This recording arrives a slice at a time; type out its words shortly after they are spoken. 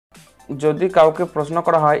যদি কাউকে প্রশ্ন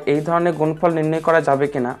করা হয় এই ধরনের গুণফল নির্ণয় করা যাবে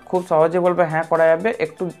কিনা, খুব সহজে বলবে হ্যাঁ করা যাবে,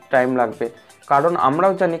 একটু টাইম লাগবে। কারণ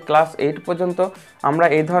আমরাও জানি ক্লাস 8 পর্যন্ত আমরা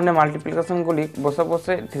এই ধরনের মাল্টিপ্লিকেশনগুলি বসে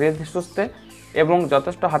বসে ধীরে সুস্থে এবং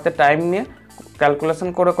যথেষ্ট হাতে টাইম নিয়ে ক্যালকুলেশন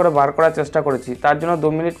করে করে বার করার চেষ্টা করেছি। তার জন্য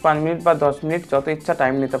 2 মিনিট, 5 মিনিট বা 10 মিনিট যত ইচ্ছা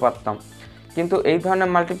টাইম নিতে পারতাম। কিন্তু এই ধরনের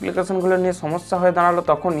মাল্টিপ্লিকেশনগুলো নিয়ে সমস্যা হয়ে দাঁড়ালো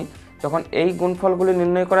তখনই যখন এই গুণফলগুলি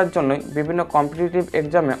নির্ণয় করার জন্যই বিভিন্ন কম্পিটিটিভ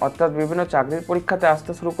এক্সামে অর্থাৎ বিভিন্ন চাকরির পরীক্ষাতে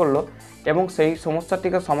আসতে শুরু করলো এবং সেই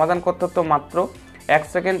সমস্যাটিকে সমাধান করতে হতো মাত্র 1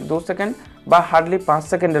 সেকেন্ড, 2 সেকেন্ড বা হার্ডলি 5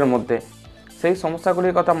 সেকেন্ডের মধ্যে। সেই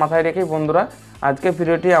সমস্যাগুলির কথা মাথায় রেখেই বন্ধুরা আজকের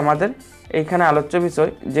ভিডিওটি আমাদের এইখানে আলোচ্য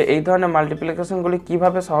বিষয়, যে এই ধরনের মাল্টিপ্লিকেশনগুলি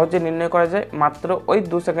কিভাবে সহজে নির্ণয় করা যায় মাত্র ওই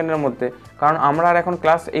 2 সেকেন্ডের মধ্যে। কারণ আমরা আর এখন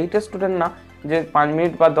ক্লাস 8-এর স্টুডেন্ট না যে 5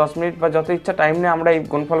 মিনিট বা 10 মিনিট বা যত ইচ্ছা টাইম নিয়ে আমরা এই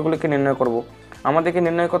গুণফলগুলিকে নির্ণয় করব। আমাদেরকে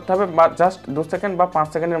নির্ণয় করতে হবে বা জাস্ট 2 সেকেন্ড বা 5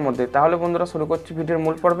 সেকেন্ডের মধ্যে। তাহলে বন্ধুরা শুরু করছি ভিডিওর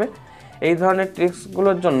মূল পর্বে। এই ধরনের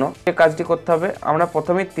ট্রিক্সগুলোর জন্য যে কাজটি করতে হবে, আমরা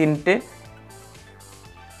প্রথমেই 3টে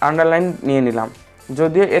আন্ডারলাইন নিয়ে নিলাম।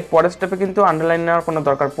 যদিও এর পরের স্টেপে কিন্তু আন্ডারলাইন নেওয়ার কোনো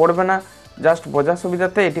দরকার পড়বে না, জাস্ট বোঝার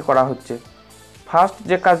সুবিধাতে এটি করা হচ্ছে। ফার্স্ট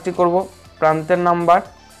যে কাজটি করব, প্রান্তের নাম্বার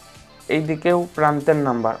এই দিকেও প্রান্তের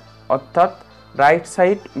নাম্বার, অর্থাৎ রাইট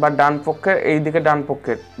সাইড বা ডান পক্ষের এই দিকে ডান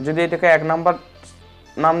পক্ষের, যদি এটাকে 1 নাম্বার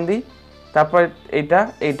নাম দিই, তারপর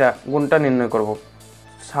এইটা গুণটা নির্ণয় করব।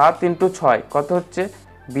 7 × 6 কত হচ্ছে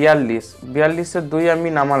 42। 42-এর 2 আমি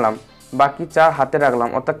নামালাম, বাকি 4 হাতে রাখলাম,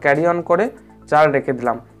 অর্থাৎ ক্যারি অন করে 4 রেখে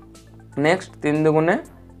দিলাম। নেক্সট 3 দুগুণে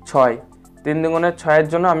 6, 3 দুগুণে 6-এর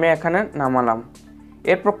জন্য আমি এখানে নামালাম।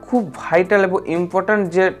 এরপর খুব ভাইটাল এবং ইম্পর্ট্যান্ট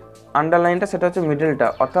যে আন্ডারলাইনটা সেটা হচ্ছে মিডলটা,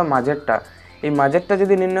 অর্থাৎ মাঝেরটা। এই মাঝেরটা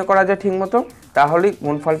যদি নির্ণয় করা যায় ঠিকমতো তাহলেই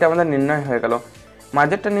গুণফলটা আমাদের নির্ণয় হয়ে গেল।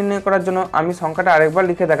 মাঝেরটা নির্ণয় করার জন্য আমি সংখ্যাটা আরেকবার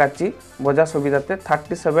লিখে দেখাচ্ছি বোঝার সুবিধাতে।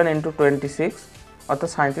 37 × 26 অর্থাৎ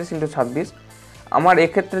 37 × 26। আমার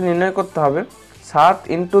এক্ষেত্রে নির্ণয় করতে হবে 7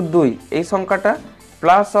 × 2 এই সংখ্যাটা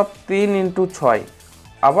প্লাস অফ 3 × 6।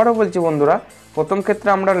 আবারও বলছি বন্ধুরা, প্রথম ক্ষেত্রে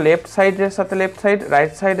আমরা লেফট সাইডের সাথে লেফট সাইড,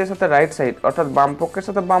 রাইট সাইডের সাথে রাইট সাইড, অর্থাৎ বাম পক্ষের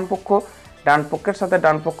সাথে বাম পক্ষ, ডান পক্ষের সাথে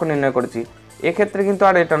ডান পক্ষ নির্ণয় করেছি। এক্ষেত্রে কিন্তু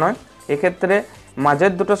আর এটা নয়, এক্ষেত্রে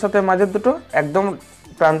মাঝের দুটোর সাথে মাঝের দুটো, একদম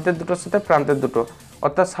প্রান্তের দুটোর সাথে প্রান্তের দুটো,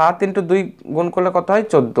 অর্থাৎ 7 × 2 গুণ করলে কত হয়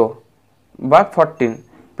 14 বা 14,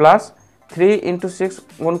 প্লাস 3 × 6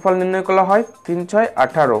 গুণফল নির্ণয় করলে হয় 3 × 6 =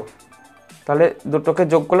 18। তাহলে দুটোকে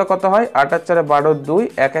যোগ করলে কত হয় 8 × 4 = 12, 2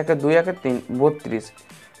 1 1 2 1 3 32।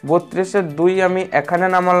 32-এর 2 আমি এখানে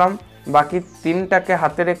নামালাম, বাকি 3টাকে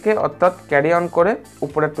হাতে রেখে অর্থাৎ ক্যারি অন করে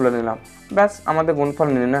উপরে তুলে নিলাম। ব্যাস আমাদের গুণফল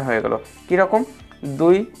নির্ণয় হয়ে গেল। কীরকম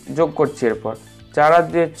 2 যোগ করছি, এরপর 4 আর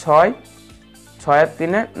 2 6, 6 আর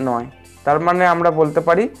 3 9। তার মানে আমরা বলতে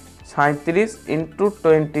পারি 37 ×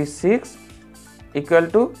 26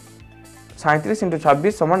 = 37 ×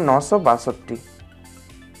 26 = 962।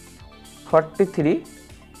 43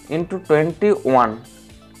 × 21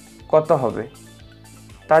 কত হবে,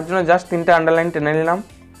 তার জন্য জাস্ট 3টে আন্ডারলাইন টেনে নিলাম।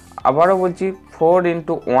 আবারও বলছি 4 ×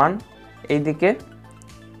 1 এইদিকে,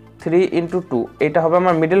 3 × 2 এটা হবে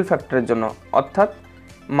আমার মিডল ফ্যাক্টরের জন্য, অর্থাৎ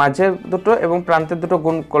মাঝের দুটো এবং প্রান্তের দুটো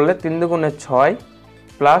গুণ করলে 3 দুগুণে 6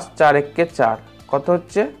 প্লাস 4 1 4 কত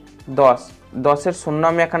হচ্ছে 10। 10-এর 0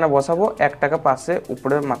 আমি এখানে বসাবো, 1টাকে পাশে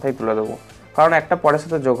উপরের মাথায় তুলে দেবো, কারণ একটা পরের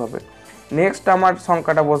সাথে যোগ হবে। নেক্সট আমার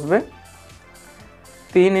সংখ্যাটা বসবে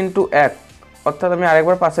 3 × 1, অর্থাৎ আমি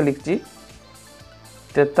আরেকবার পাশে লিখছি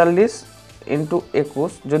 43 ×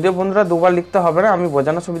 21। যদিও বন্ধুরা দুবার লিখতে হবে না, আমি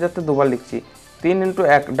বোঝানোর সুবিধার্থে দুবার লিখছি। 3 ×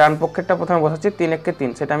 1 ডান পক্ষেরটা প্রথমে বসাচ্ছি, 3 1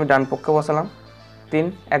 3, সেটা আমি ডান পক্ষে বসালাম 3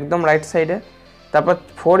 একদম রাইট সাইডে। তারপর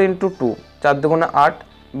 4 × 2 4 দুগুণে 8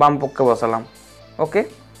 বাম পক্ষে বসালাম। ওকে,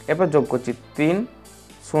 এরপর যোগ করছি 3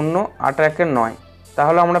 0 8 1 9।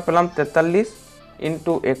 তাহলে আমরা পেলাম 43 ×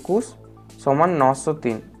 21 =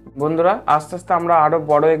 903। বন্ধুরা আস্তে আস্তে আমরা আরও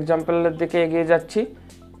বড় এক্সাম্পলের দিকে এগিয়ে যাচ্ছি।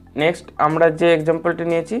 নেক্সট আমরা যে এক্সাম্পলটি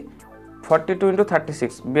নিয়েছি 42 ×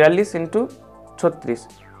 36 42 × 36।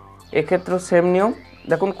 এক্ষেত্রেও সেম নিয়ম,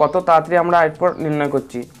 দেখুন কত তাড়াতাড়ি আমরা এরপর নির্ণয়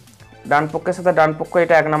করছি। ডান পক্ষের সাথে ডান পক্ষ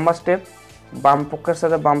এটা 1 নাম্বার স্টেপ, বাম পক্ষের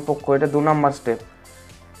সাথে বাম পক্ষ এটা 2 নাম্বার স্টেপ,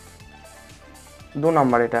 2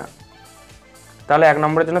 নাম্বার এটা। তাহলে 1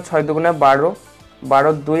 নম্বরের জন্য 6 দুগুণে 12,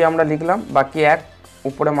 12 2 আমরা লিখলাম, বাকি 1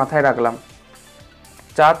 উপরে মাথায় রাখলাম।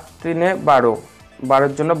 4 3 12,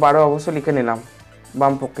 12-এর জন্য 12 অবশ্যই লিখে নিলাম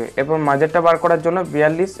বাম পক্ষে। এরপর মাঝেরটা বার করার জন্য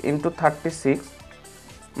 42 × 36,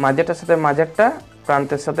 মাঝেরটার সাথে মাঝেরটা,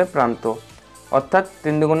 প্রান্তের সাথে প্রান্ত, অর্থাৎ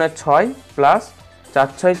 3 দুগুণে 6 প্লাস 4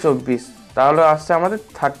 6 24, তাহলে আসছে আমাদের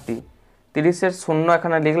 30। 30-এর 0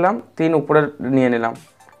 এখানে লিখলাম, 3 উপরে নিয়ে নিলাম,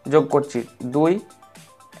 যোগ করছি 2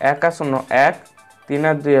 1 আর 0 1, 3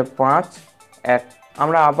 আর 2 5 1।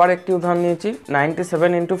 আমরা আবার একটি উদাহরণ নিয়েছি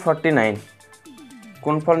 97 × 49।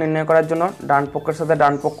 গুণফল নির্ণয় করার জন্য ডান পক্ষের সাথে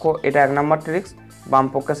ডান পক্ষ এটা 1 নম্বর ট্রিক্স, বাম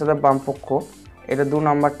পক্ষের সাথে বাম পক্ষ এটা 2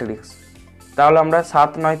 নম্বর ট্রিক্স। তাহলে আমরা 7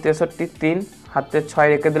 9 63 3 হাতে 6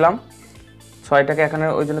 রেখে দিলাম, 6টাকে এখানে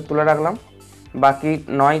ওই জন্য তুলে রাখলাম। বাকি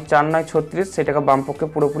 9 4 9 36 সেটাকে বাম পক্ষে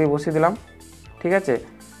পুরোপুরি বসিয়ে দিলাম। ঠিক আছে,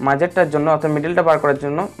 মাঝেরটার জন্য অর্থাৎ মিডিলটা বার করার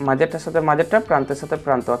জন্য মাঝেরটার সাথে মাঝেরটা, প্রান্তের সাথে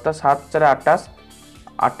প্রান্ত, অর্থাৎ 7 4 28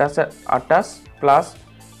 28 প্লাস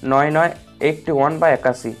 9 9 81 বা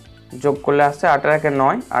 81 যোগ করলে আসছে 8 1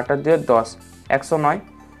 9 8 2 10 109।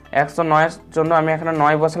 109-এর জন্য আমি এখানে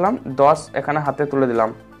 9 বসালাম, 10 এখানে হাতে তুলে দিলাম।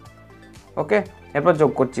 ওকে, এরপর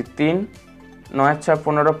যোগ করছি 3 9 6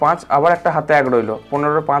 15 5, আবার একটা হাতে 1 রইল,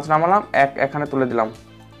 15 5 নামালাম, 1 এখানে তুলে দিলাম।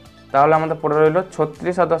 তাহলে আমাদের পড়ে রইল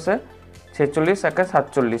 36 আর 10 46 1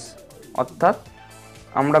 47, অর্থাৎ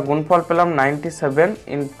আমরা গুণফল পেলাম 97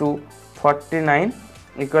 × 49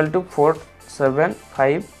 =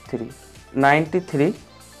 4753। 93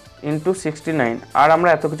 × 69। আর আমরা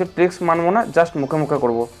এত কিছু ট্রিক্স মানবো না, জাস্ট মুখে মুখে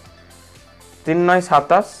করব। 3 9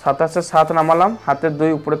 27, 27-এ 7 নামালাম, হাতের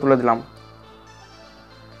 2 উপরে তুলে দিলাম।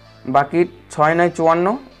 বাকি 6 9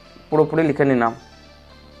 54 পুরোপুরি লিখে নিলাম।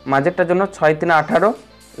 মাঝেরটার জন্য 6 3 18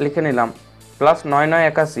 লিখে নিলাম, প্লাস 9 9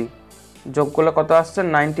 81 যোগ করলে কত আসছে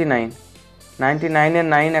 99। 99-এর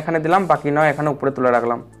 9 এখানে দিলাম, বাকি 9 এখানে উপরে তুলে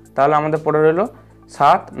রাখলাম। তাহলে আমাদের পড়ে রইল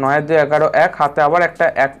 7 9 2 11 1, হাতে আবার একটা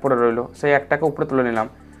 1 পড়ে রইল, সেই একটাকে উপরে তুলে নিলাম।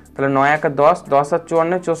 তাহলে 9 1 10 10 আর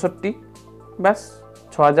 54 64, ব্যাস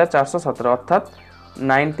 6417, অর্থাৎ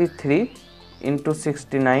 93 ×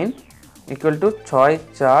 69 =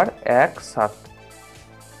 6417।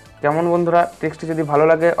 কেমন বন্ধুরা, ট্রিক্সটি যদি ভালো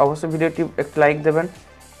লাগে অবশ্যই ভিডিওটি একটু লাইক দেবেন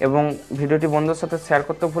এবং ভিডিওটি বন্ধুদের সাথে শেয়ার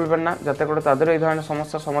করতে ভুলবেন না, যাতে করে তাদেরও এই ধরনের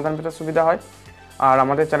সমস্যার সমাধান পেতে সুবিধা হয়। আর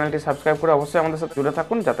আমাদের চ্যানেলটি সাবস্ক্রাইব করে অবশ্যই আমাদের সাথে জুড়ে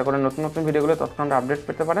থাকুন, যাতে করে নতুন নতুন ভিডিওগুলো তৎক্ষণাৎ আপডেট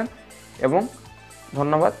পেতে পারেন। এবং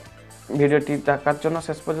ধন্যবাদ ভিডিওটি দেখার জন্য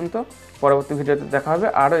শেষ পর্যন্ত। পরবর্তী ভিডিওতে দেখা হবে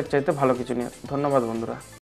আরও এর চাইতে ভালো কিছু নিয়ে। ধন্যবাদ বন্ধুরা।